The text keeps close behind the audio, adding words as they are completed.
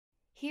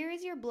Here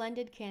is your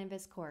blended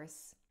Canvas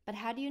course. But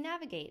how do you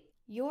navigate?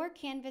 Your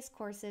Canvas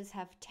courses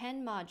have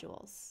 10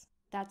 modules.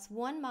 That's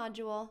one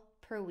module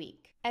per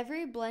week.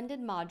 Every blended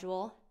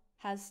module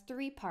has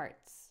 3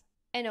 parts: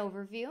 an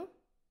overview,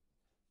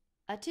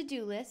 a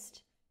to-do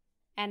list,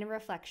 and a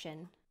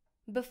reflection.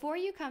 Before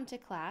you come to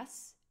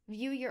class,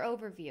 view your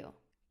overview.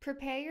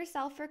 Prepare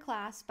yourself for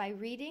class by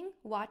reading,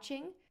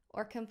 watching,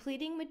 or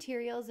completing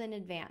materials in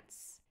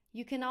advance.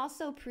 You can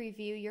also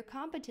preview your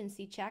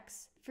competency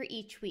checks for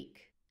each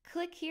week.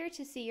 Click here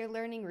to see your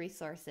learning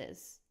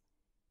resources,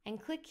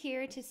 and click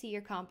here to see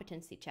your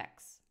competency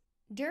checks.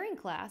 During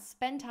class,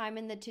 spend time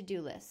in the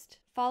to-do list,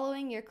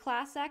 following your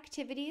class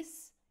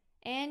activities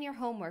and your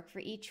homework for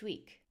each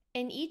week.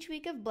 In each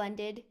week of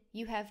Blended,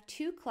 you have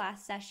 2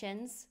 class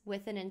sessions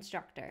with an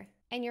instructor,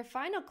 and your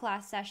final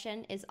class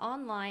session is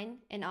online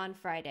and on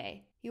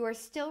Friday. You are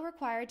still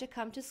required to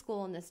come to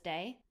school on this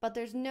day, but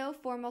there's no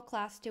formal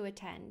class to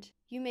attend.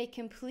 You may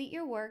complete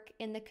your work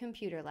in the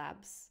computer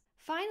labs.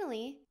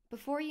 Finally,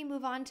 before you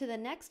move on to the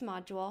next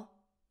module,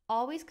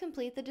 always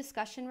complete the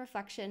discussion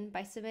reflection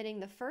by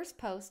submitting the first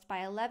post by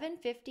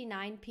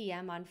 11:59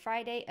 p.m. on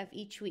Friday of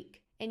each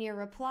week, and your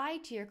reply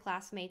to your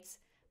classmates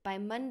by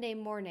Monday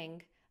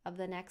morning of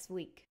the next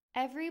week.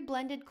 Every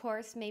blended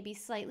course may be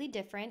slightly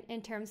different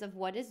in terms of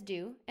what is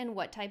due and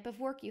what type of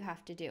work you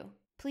have to do.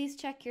 Please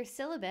check your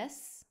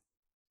syllabus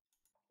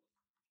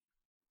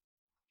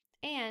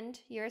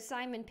and your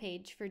assignment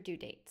page for due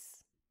dates.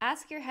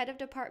 Ask your head of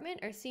department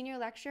or senior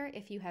lecturer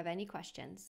if you have any questions.